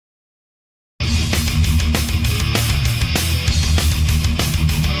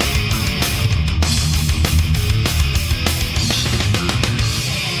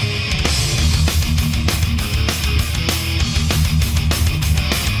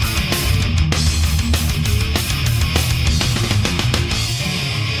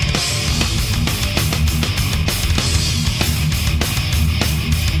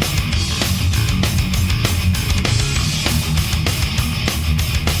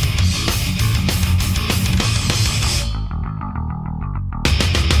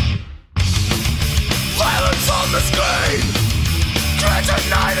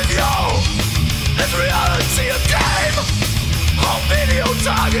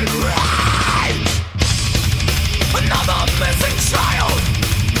target range. Another missing child,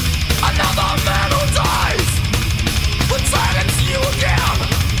 another man who dies. But silence you again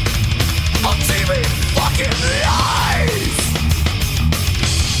on TV fucking lies.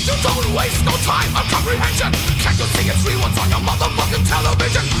 You don't waste no time on comprehension. Can't you see it's real what's on your motherfucking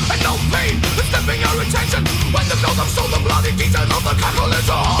television? And no pain is snipping your attention when the close-up show the bloody detail of the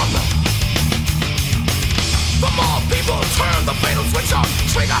capitalism. The more people turn the fatal switch on,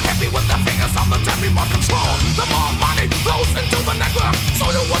 trigger happy with the fingers on the damn remote control. The more money flows into the network, so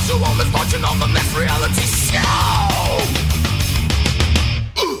you watch your own misfortune on the next reality show.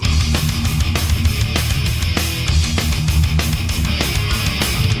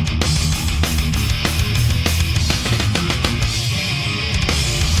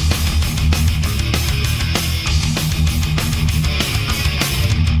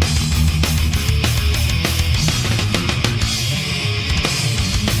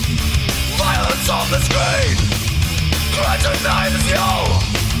 On the screen, scrutinizes you.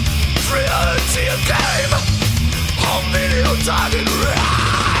 It's reality a game, home video target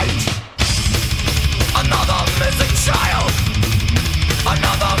range. Another missing child,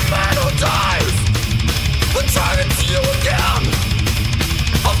 another man who dies. The target's you again,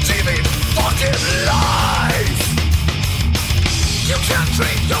 of TV fucking lies. You can't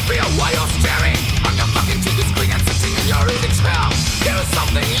drink your beer while you're staring on your fucking TV screen and sitting in your eating chair. Here is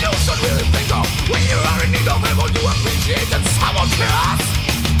something you should really think of when you are in need of evil. You appreciate that someone cares.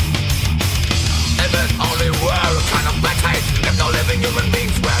 If it only were a kind of black hate, if no living human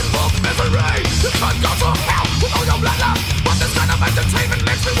beings were involved in misery, you could go to hell with all your blood left. But this kind of entertainment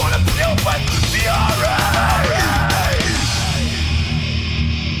makes me wanna puke with fury.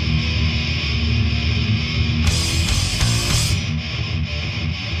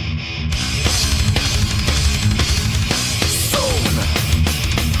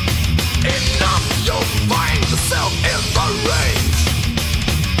 You'll find yourself in the range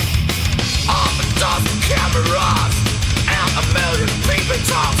of a dozen cameras and a million baby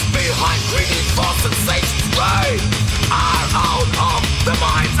tops behind greedy for sensations. They are out of their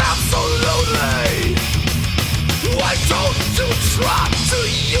minds, absolutely. Why don't you try to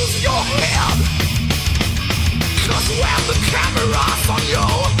use your head? Cause when the camera's on you,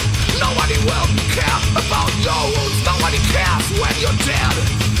 nobody will care about your wounds. Nobody cares when you're dead.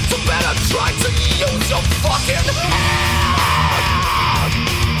 So better try to use your fucking head.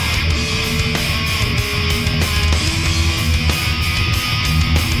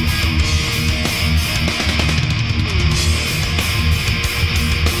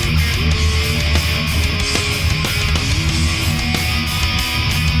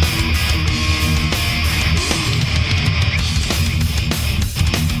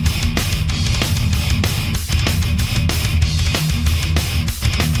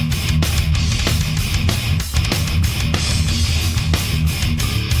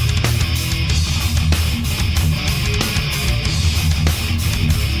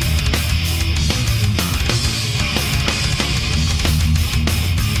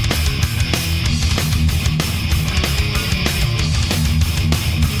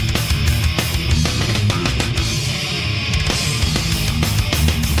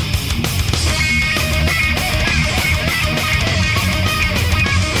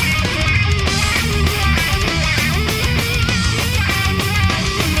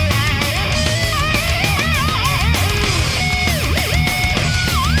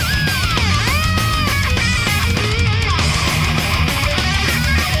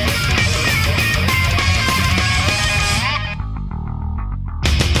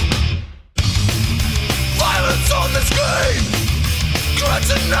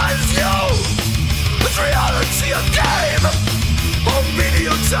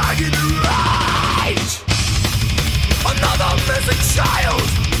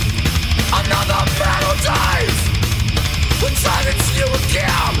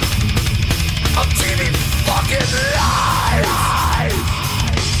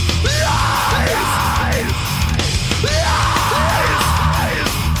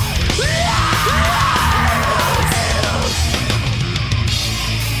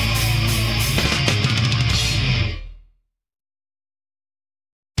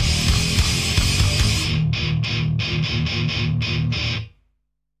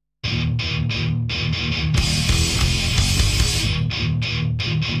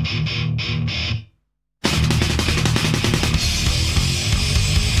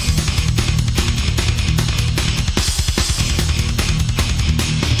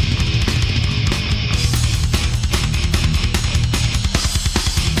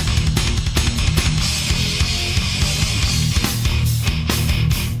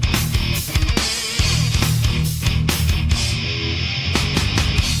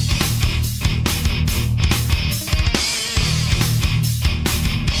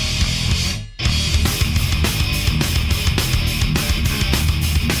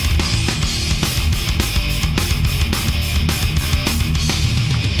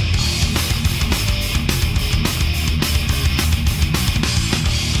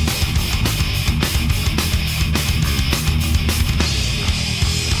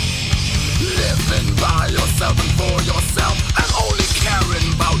 by yourself and for yourself, and only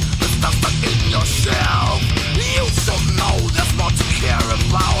caring about the stuff that's in yourself. You should know there's more to care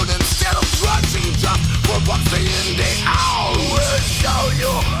about instead of trudging just for one day in, day out. We'll show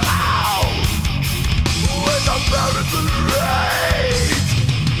you how with a marathon race.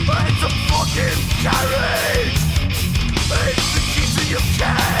 It's a fucking carriage. It's the key to your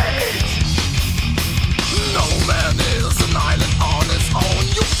cage. No man is an island on his own.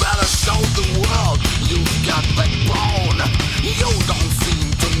 You better show the world you've got backbone. You don't seem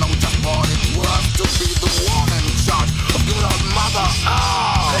to know just what it was to be the one in charge of good old Mother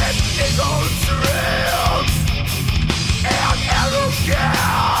Earth. It's ego trips and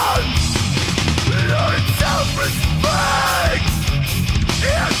arrogance. Learn self-respect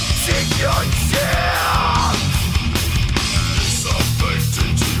and take your chance. It's a baked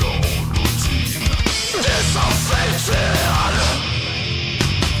into your own routine. It's a fiction.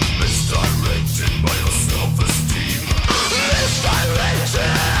 Misdirected by your self-esteem.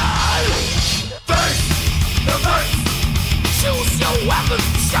 Misdirected. Face the face. Choose your weapon,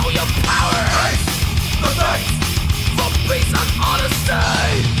 show your power. Face the face. For peace and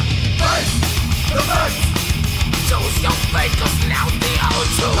honesty. Face the face. Choose your fate, 'cause now's the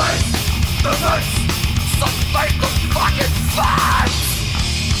O2. Face the face. So fake the fucking facts.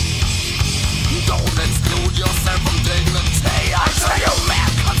 Don't exclude yourself from dignity. I tell you, man,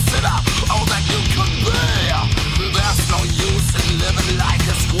 consider all that you could be. There's no use in living like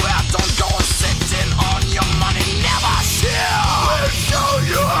a square. Don't go and sit in on your money, never share. We'll show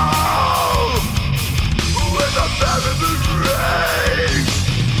you how with a variable rage.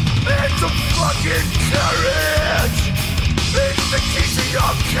 It's a fucking courage. It's the key to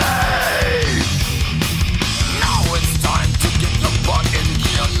your cage. Now it's time to get your butt in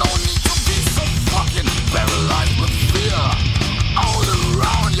gear. No need to be so fucking paralyzed with fear. All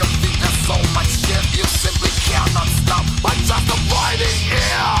around you think there's so much shit you simply cannot stop by just avoiding it.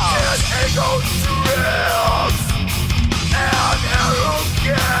 And ego trips and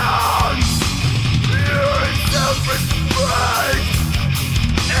arrogance. Your self-respect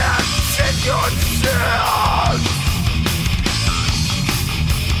and take your chance.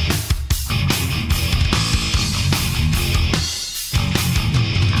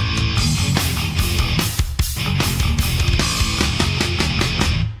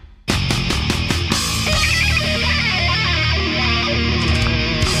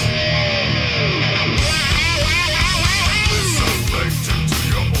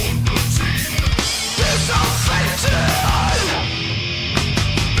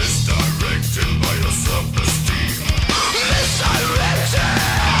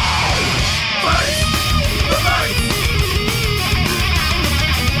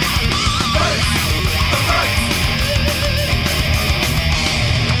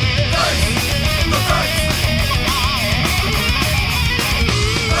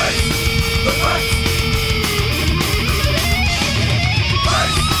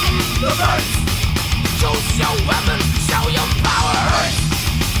 Choose your weapon, show your power. Face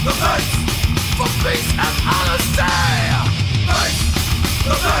the face. For peace and honesty. Face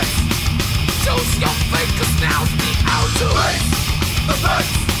the face. Choose your fate, 'cause now's the O2. Face the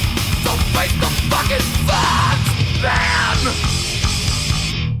face. So face the fucking facts, man.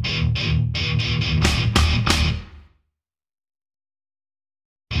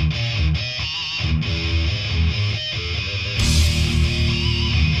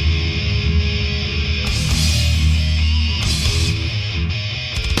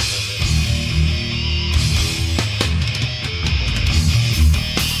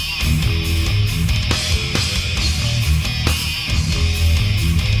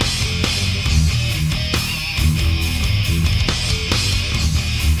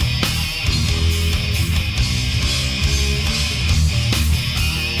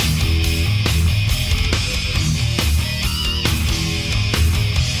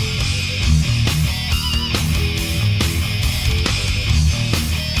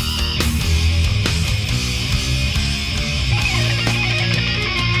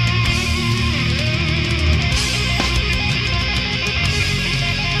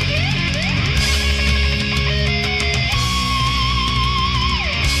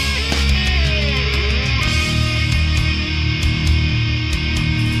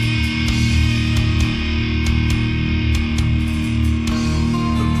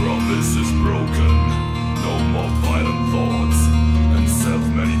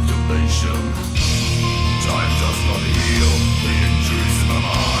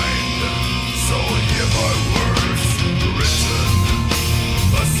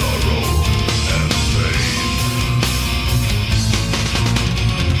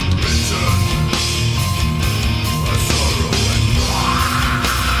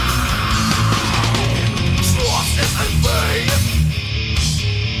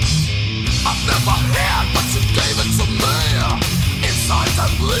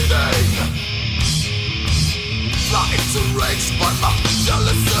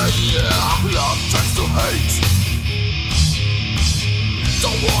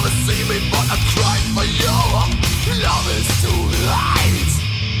 wanna see me, but I cry for you. Love is too late.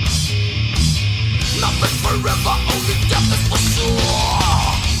 Nothing forever, only death is for sure.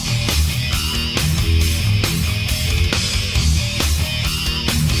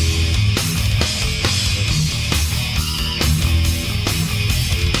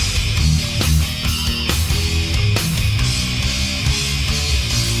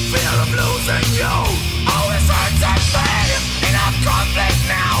 Fear of losing you always hurts at me. In a conflict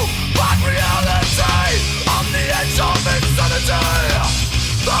now, but reality on the edge of insanity.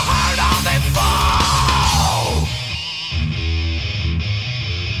 The harder they fall.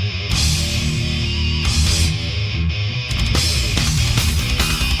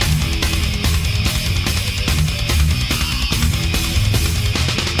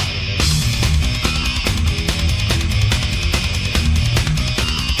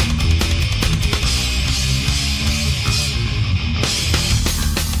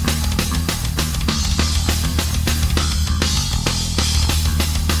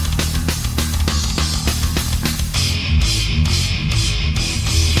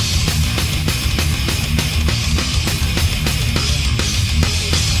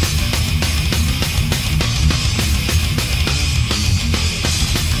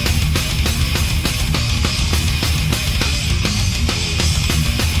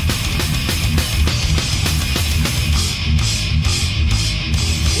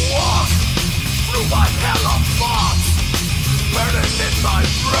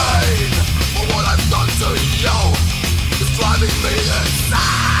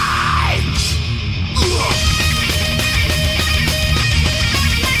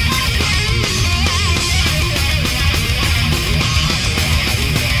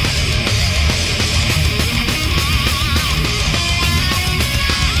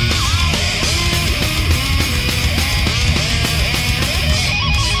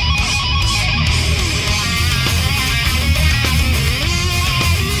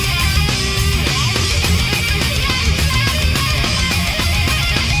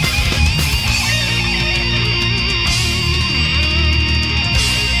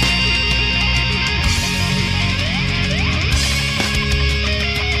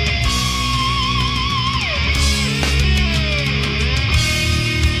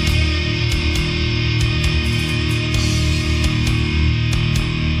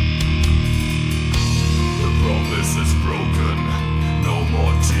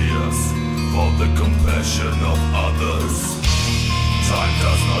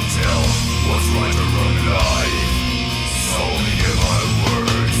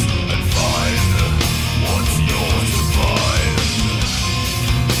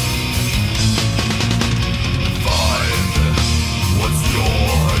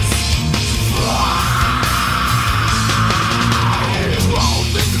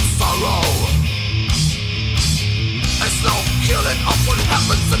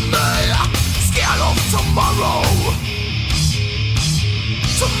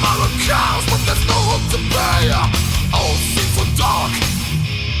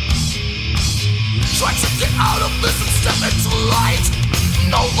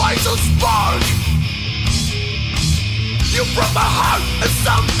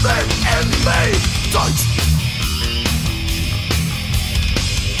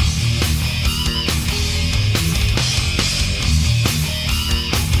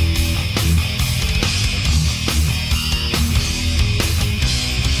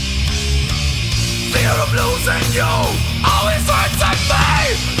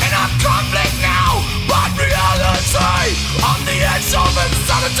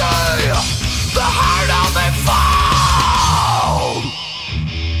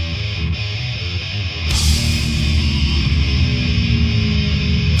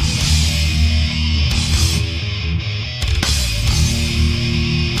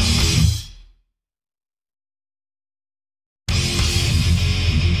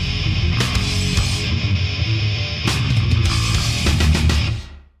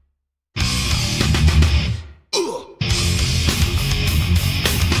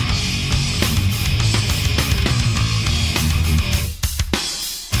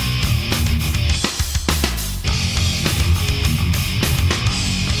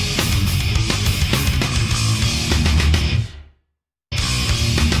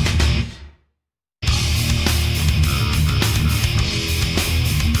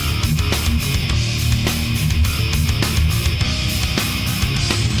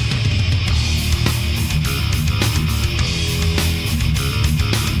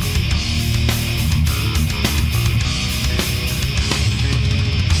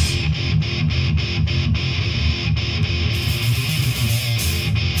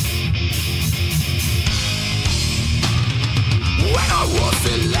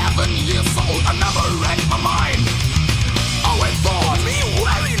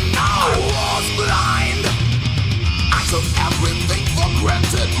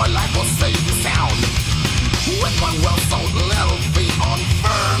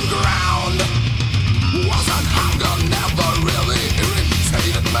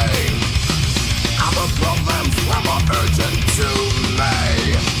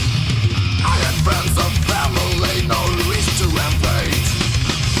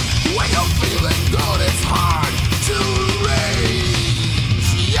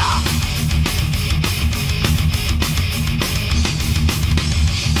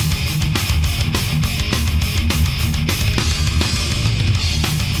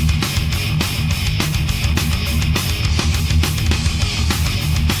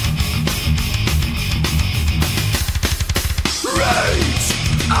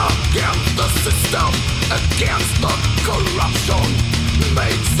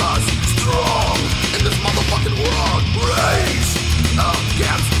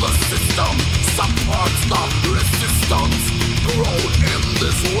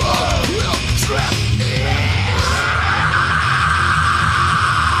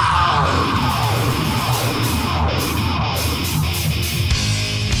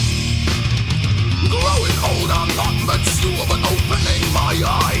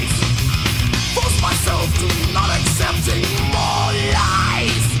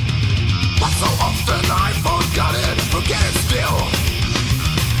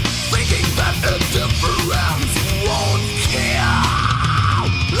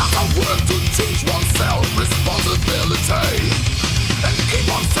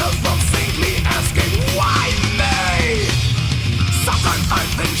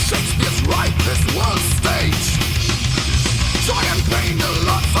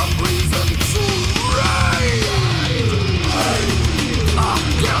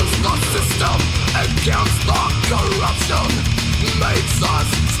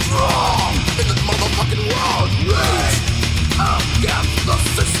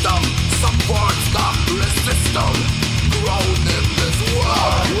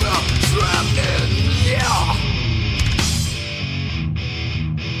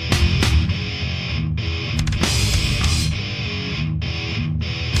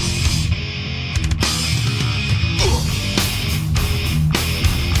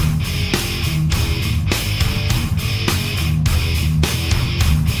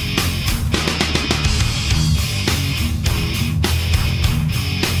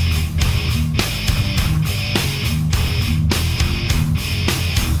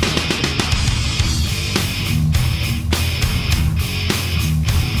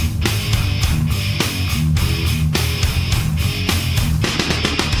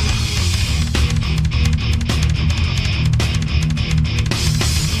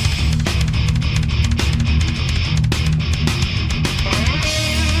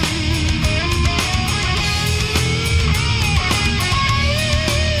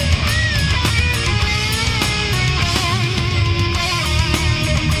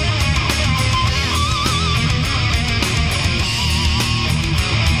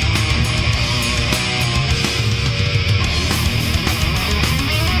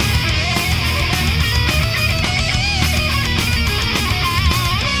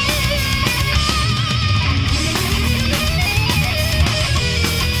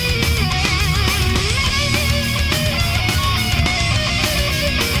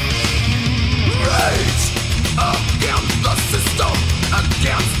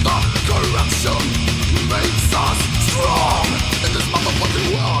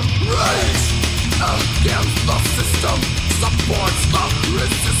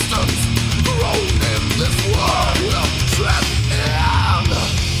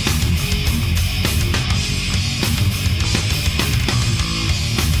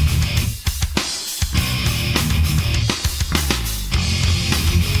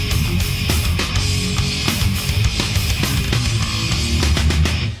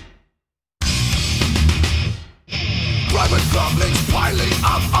 Seven problems piling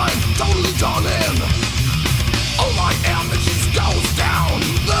up, I'm totally done in. All my energies goes down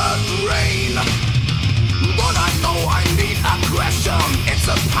the drain. But I know I need aggression, it's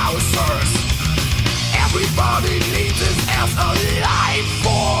a power source. Everybody needs it as a life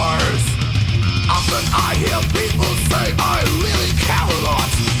force. Often I hear people say I really care a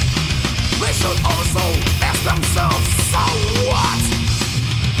lot. They should also ask themselves, so what?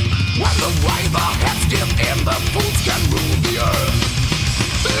 When the river heads give in, the fools can rule the earth.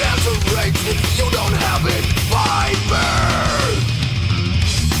 There's a rage if you don't have it by birth.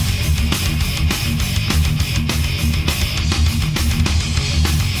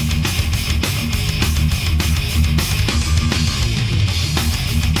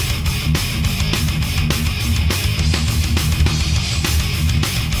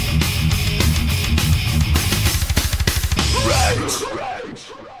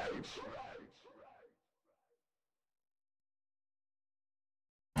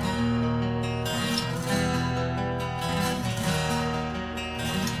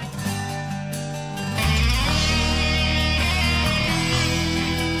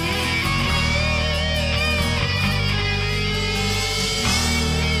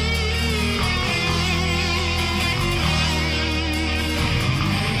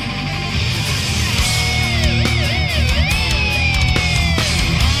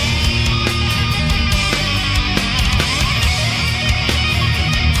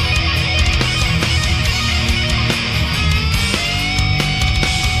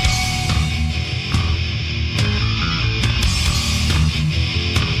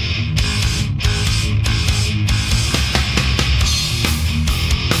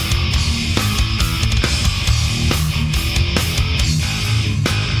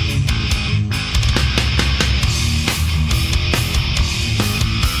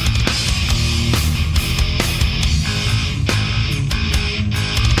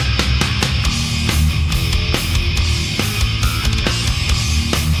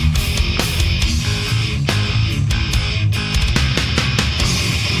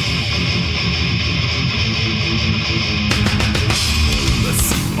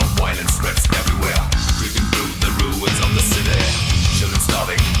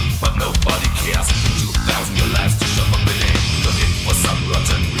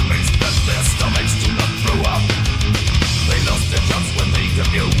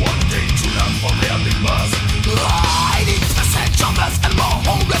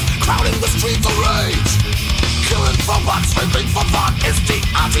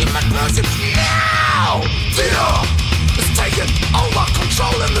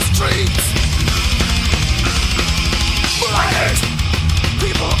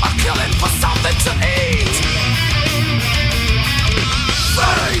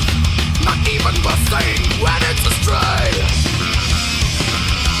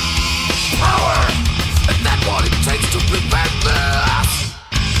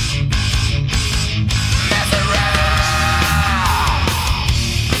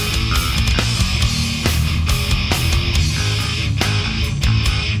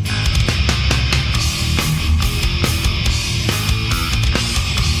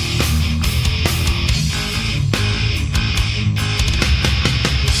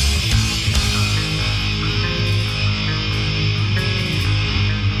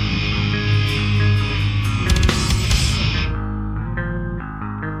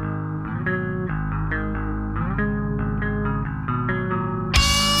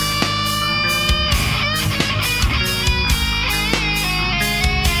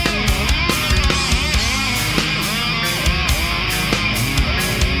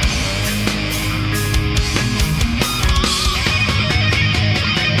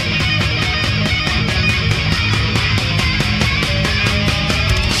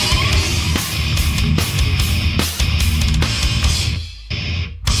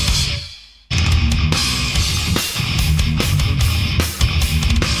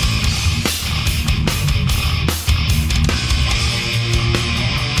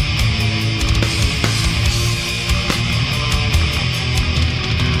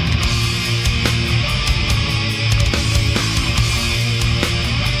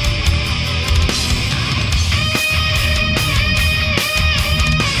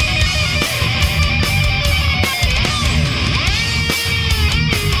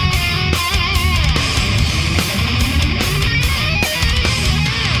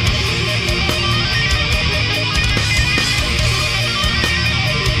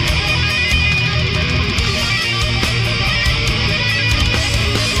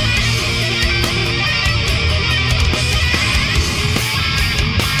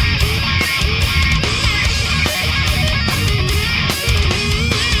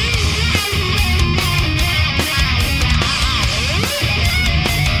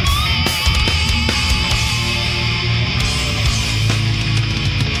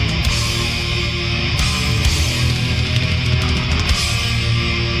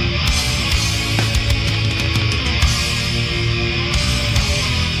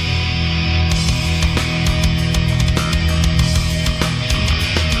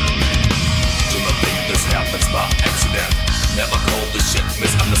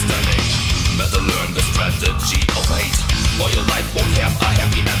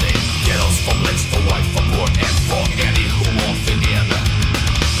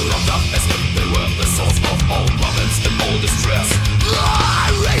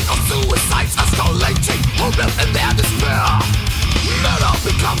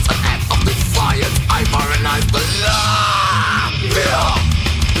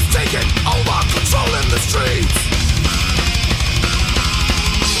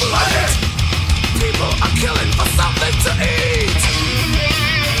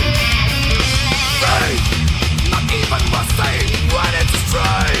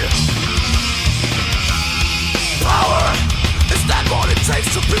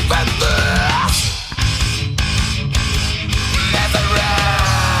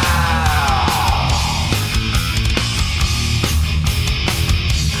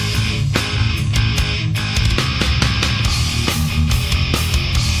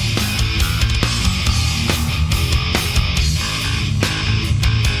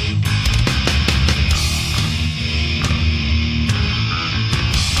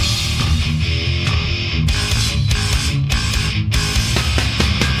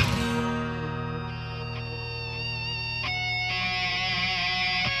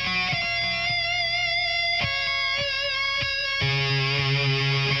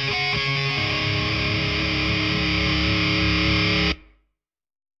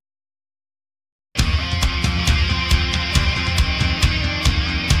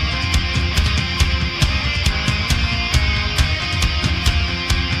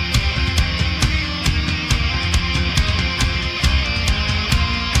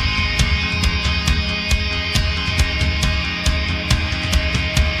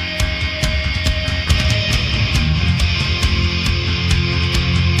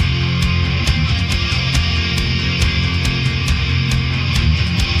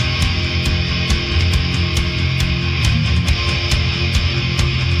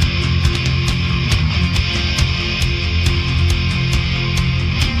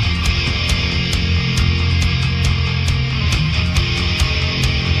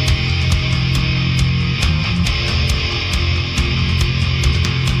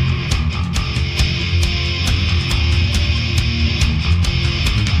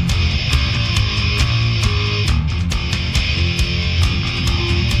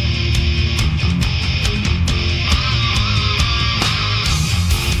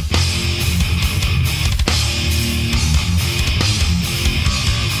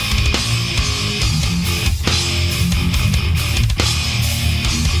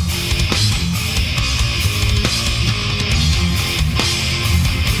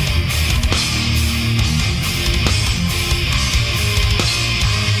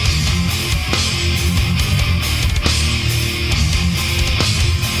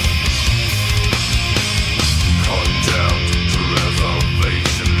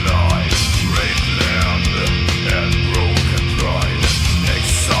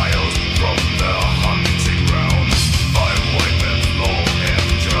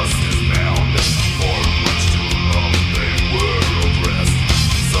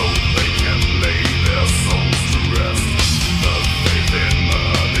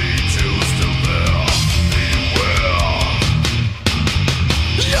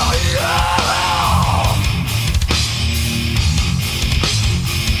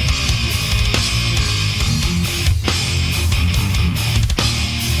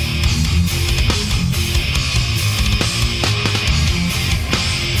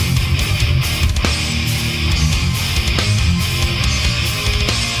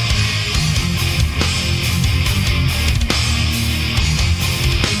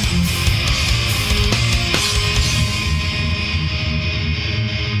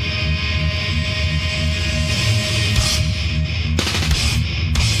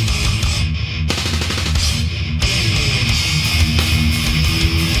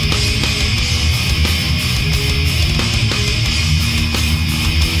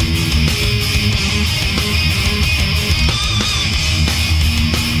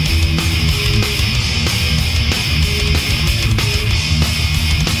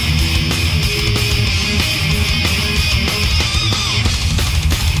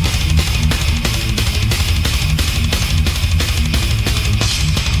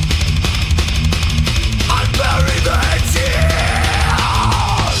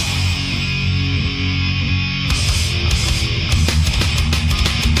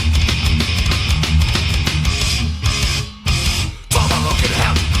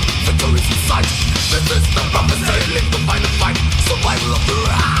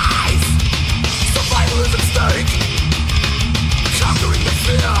 Rise! Survival is at stake. Conquering the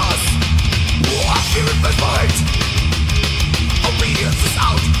fears. What fear it by might. Obedience is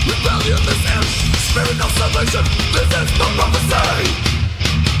out. Rebellion is in. Spirit of salvation. This is the prophecy.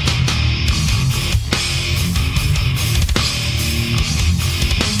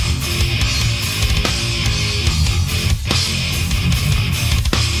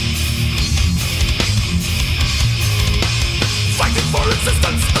 For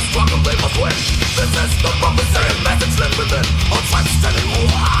resistance, a struggle they must win. This is the prophecy, a message lives within. On time standing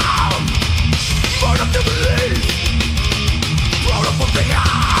warm. Burn up to believe. Proud of what they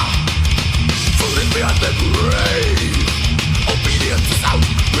are. Truly beyond the grave. Obedience is out,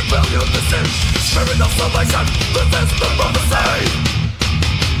 rebellion is in. Spirit of salvation, this is the prophecy.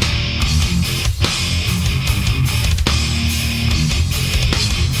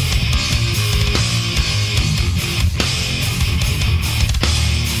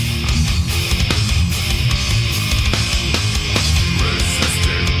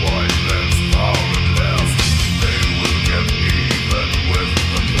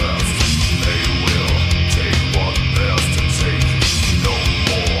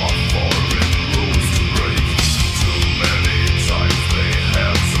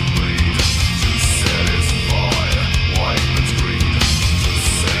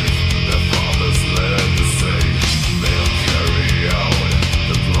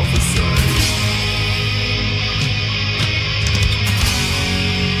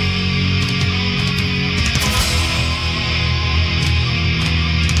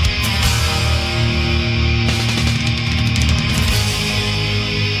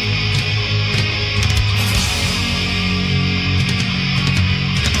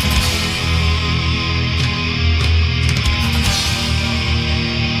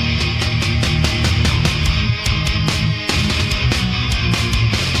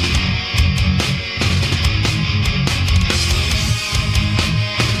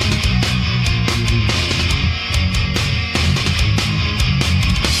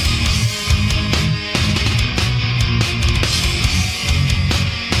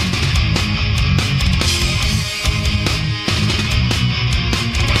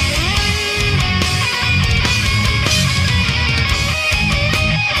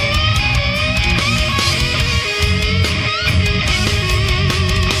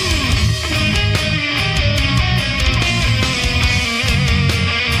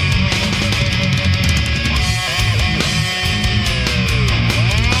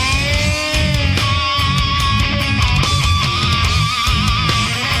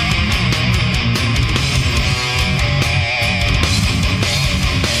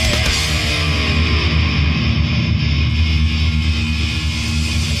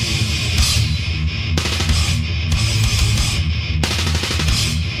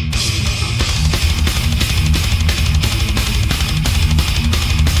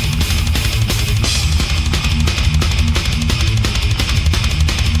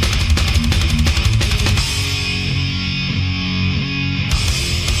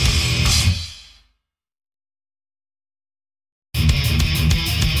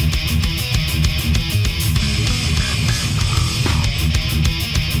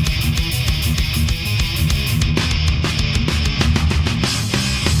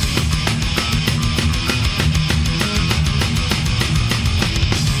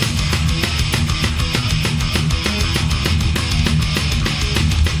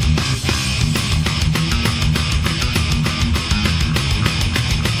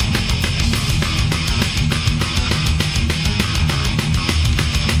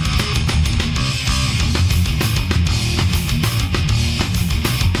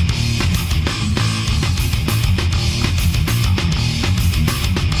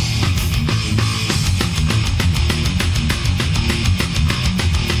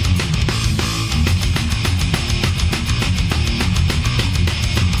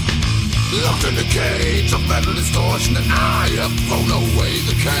 cage of mental distortion, and I have thrown away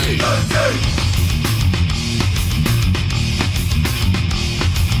the cage.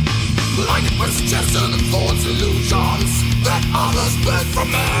 Blinded by suggestion and false illusions that others built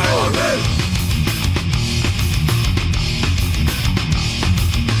from me.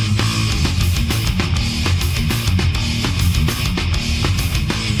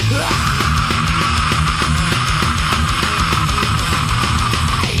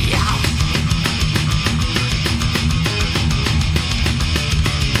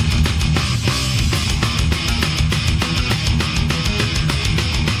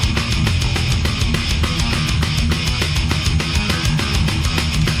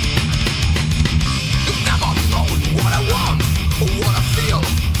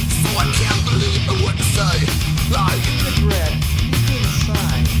 can't believe a word to say. Like regret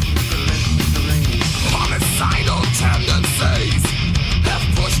inside the Mediterranean. Homicidal tendencies have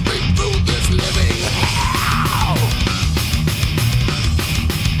pushed me through this living hell.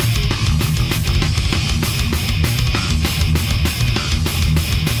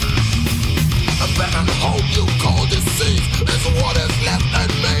 Abandoned home you call deceit is what is left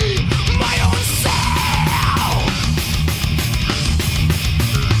in me, my own self.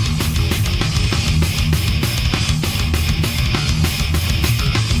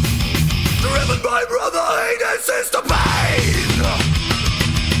 Driven by brother hate and sister pain.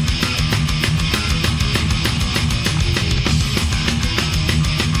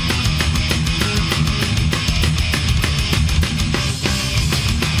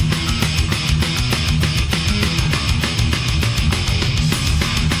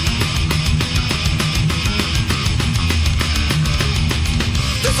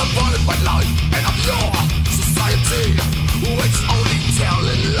 Disappointed by life and of your society, which only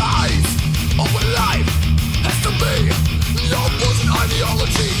telling lies of what life has to be. Your bullshit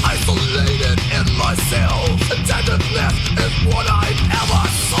ideology, isolated in myself. Attentiveness is what I ever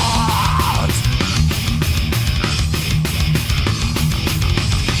sought.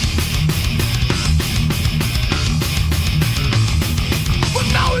 But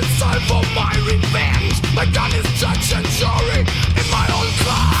now it's time for my revenge. My gun is judge and jury in my own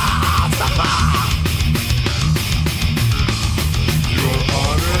class. Your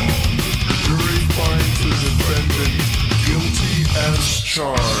Honor, the jury finds the defendant guilty as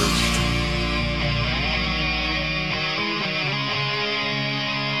charged.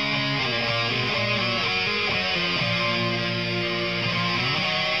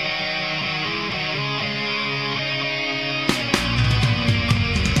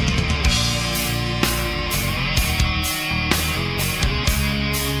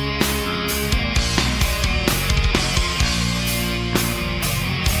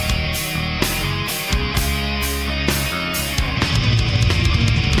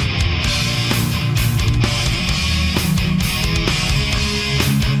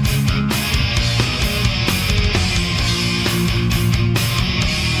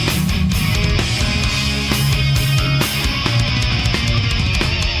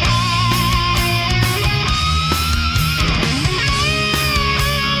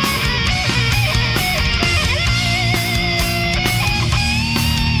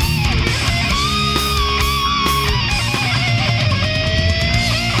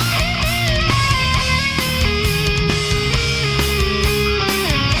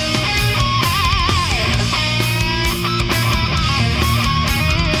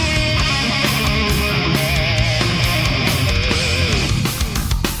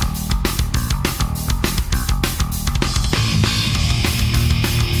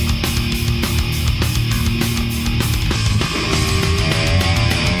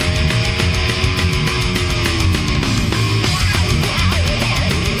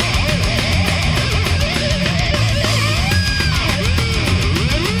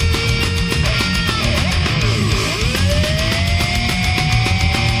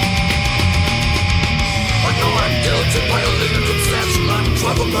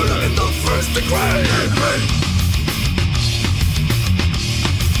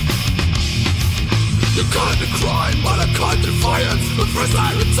 You call it a crime, but I call it defiance. But first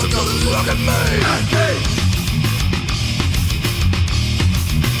I would take a look at me.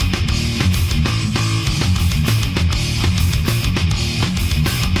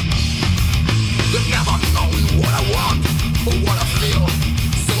 You've never known what I want or what I feel,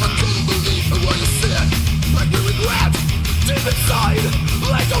 so I couldn't believe what you said. Like we regret, deep inside,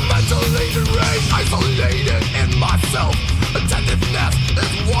 like a mentally deranged, isolated in myself. Attentiveness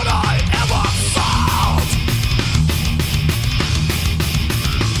is what I ever sought.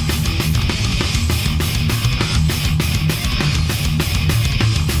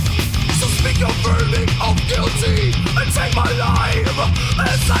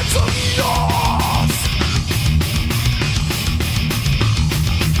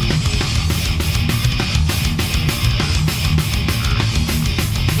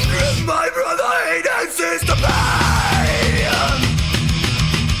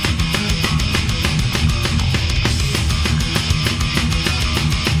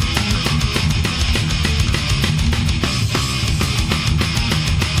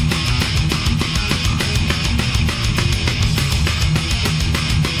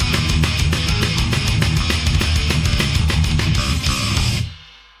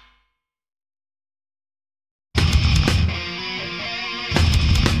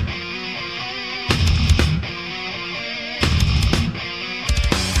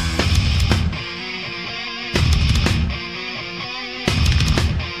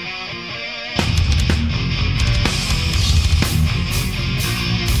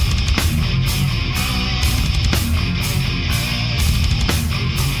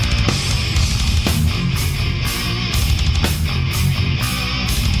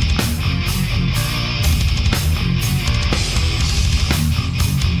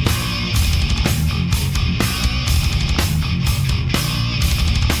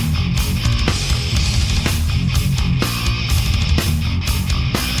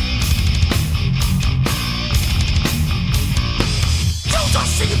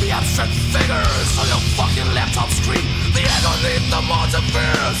 doubts and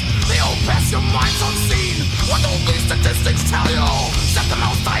fears. They all pass your minds unseen. What all these statistics tell you? Set them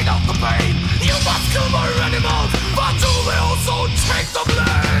outside of the pain. You must kill more animals, but do they also take the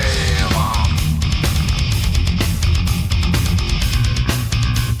blame?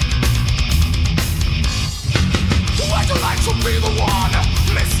 Would you like to be the one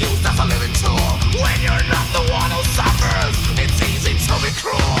misused as a living tool? When you're not the one who suffers, it's easy to be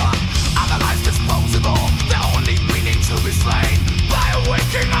cruel. Other lives disposable, their only meaning to be slain. By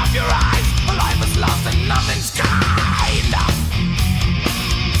waking up your eyes, life is lost and nothing's kind.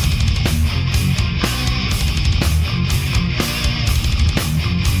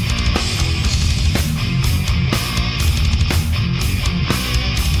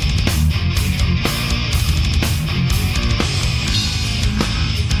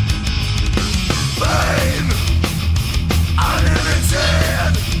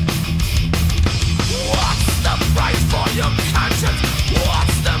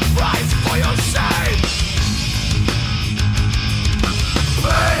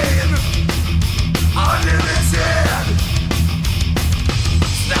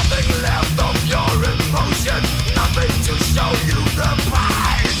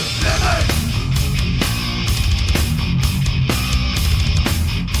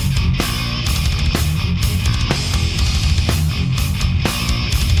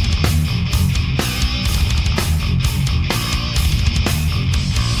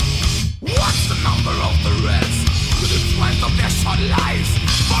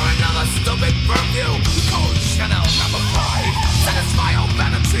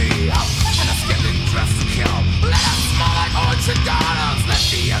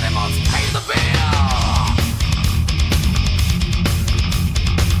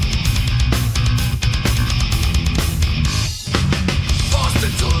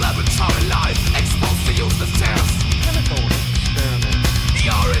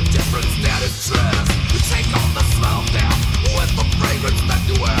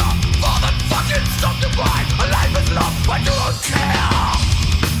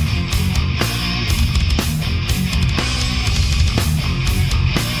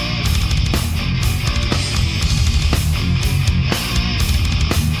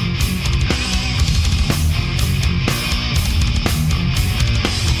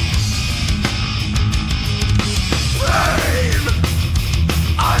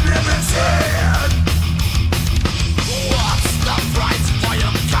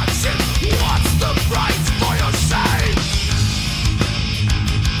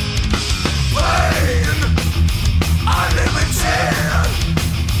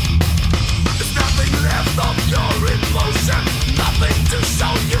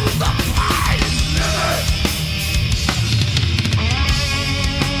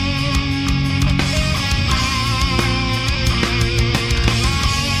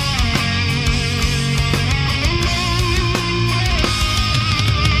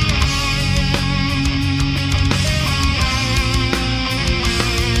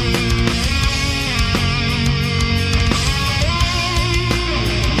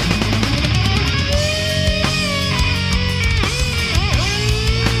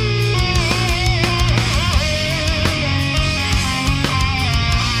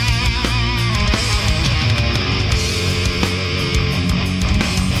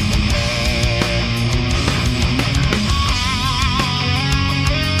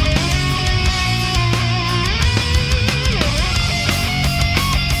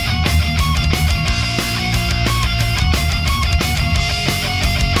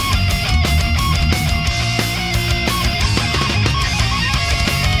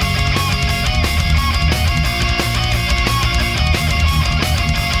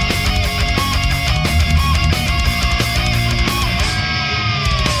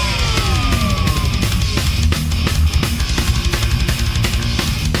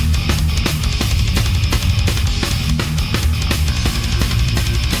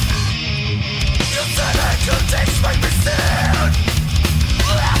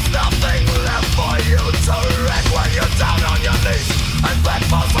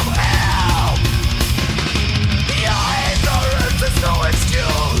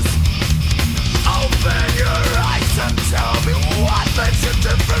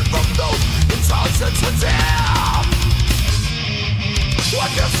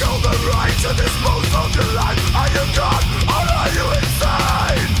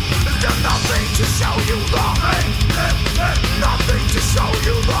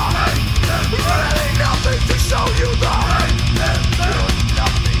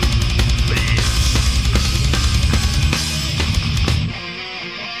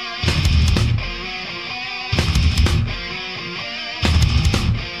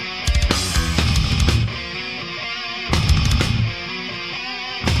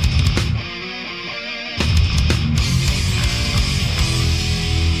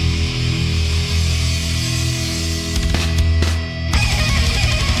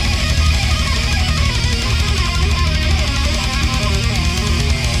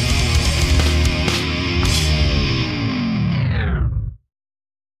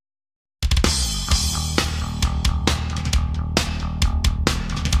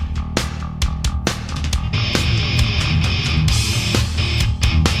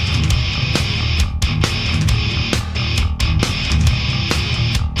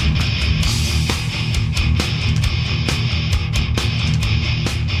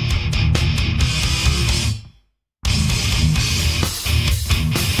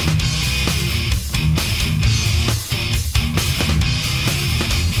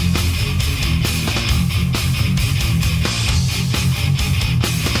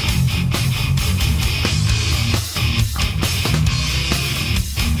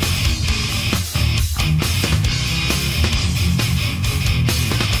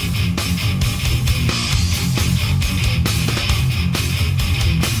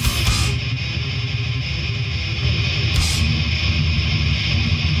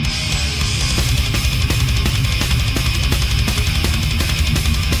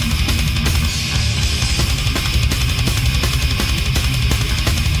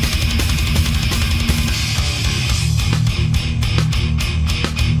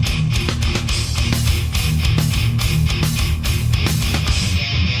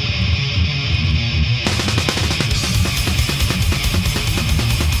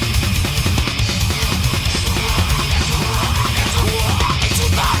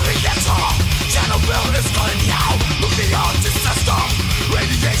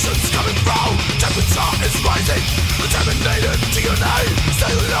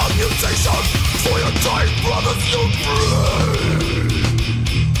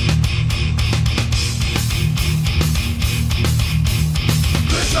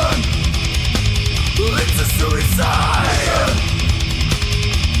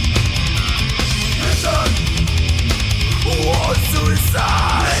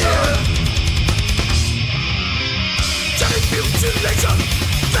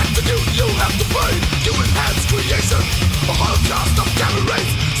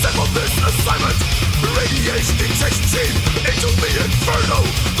 radiation takes deep into the inferno.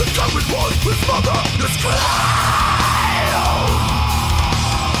 The common one with mother is cloud.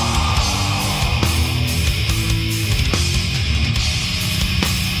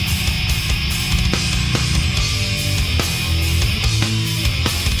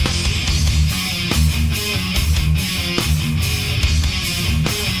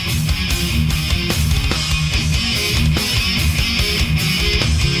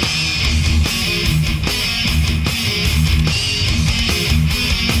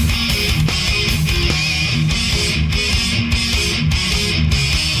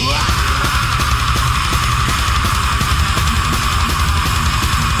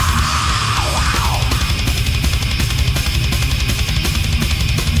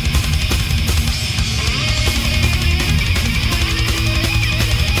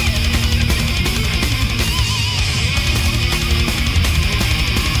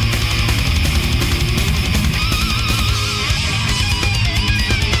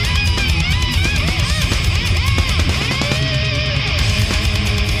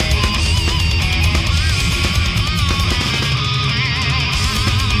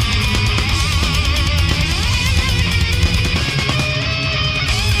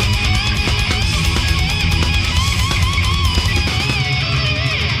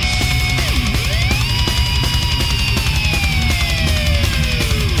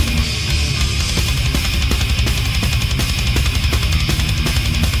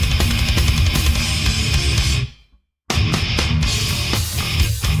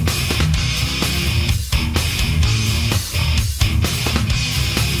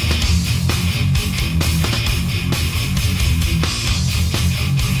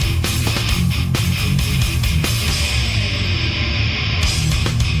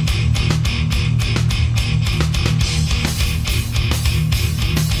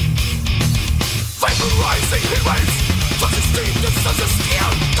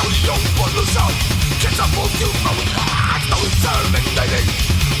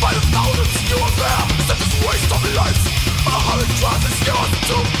 By the thousands you are there, such as waste of life. A hundred tries is yours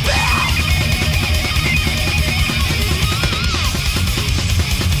to